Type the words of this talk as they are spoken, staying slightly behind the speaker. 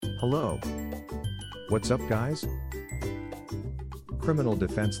Hello. What's up, guys? Criminal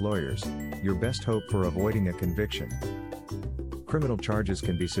defense lawyers, your best hope for avoiding a conviction. Criminal charges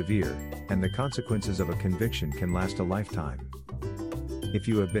can be severe, and the consequences of a conviction can last a lifetime. If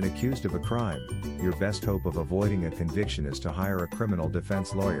you have been accused of a crime, your best hope of avoiding a conviction is to hire a criminal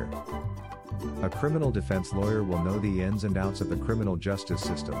defense lawyer. A criminal defense lawyer will know the ins and outs of the criminal justice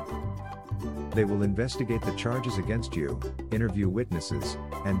system. They will investigate the charges against you, interview witnesses,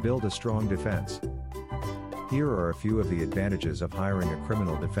 and build a strong defense. Here are a few of the advantages of hiring a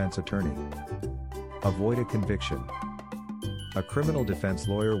criminal defense attorney. Avoid a conviction. A criminal defense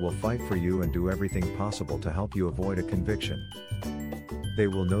lawyer will fight for you and do everything possible to help you avoid a conviction. They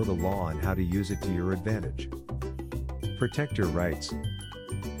will know the law and how to use it to your advantage. Protect your rights.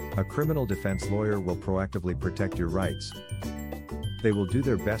 A criminal defense lawyer will proactively protect your rights. They will do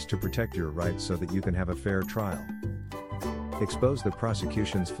their best to protect your rights so that you can have a fair trial. Expose the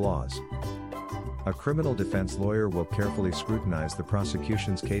prosecution's flaws. A criminal defense lawyer will carefully scrutinize the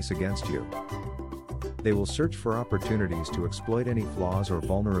prosecution's case against you. They will search for opportunities to exploit any flaws or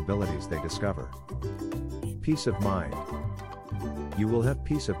vulnerabilities they discover. Peace of mind. You will have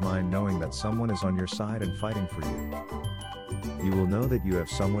peace of mind knowing that someone is on your side and fighting for you. You will know that you have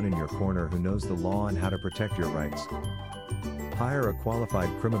someone in your corner who knows the law and how to protect your rights. Hire a qualified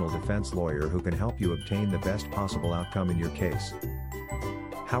criminal defense lawyer who can help you obtain the best possible outcome in your case.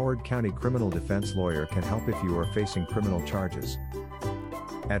 Howard County Criminal Defense Lawyer can help if you are facing criminal charges.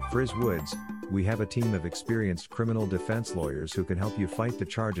 At Frizz Woods, we have a team of experienced criminal defense lawyers who can help you fight the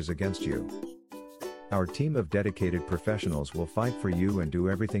charges against you. Our team of dedicated professionals will fight for you and do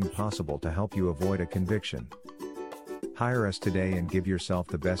everything possible to help you avoid a conviction. Hire us today and give yourself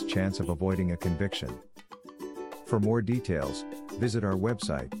the best chance of avoiding a conviction. For more details, visit our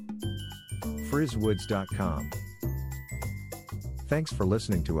website, frizzwoods.com. Thanks for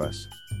listening to us.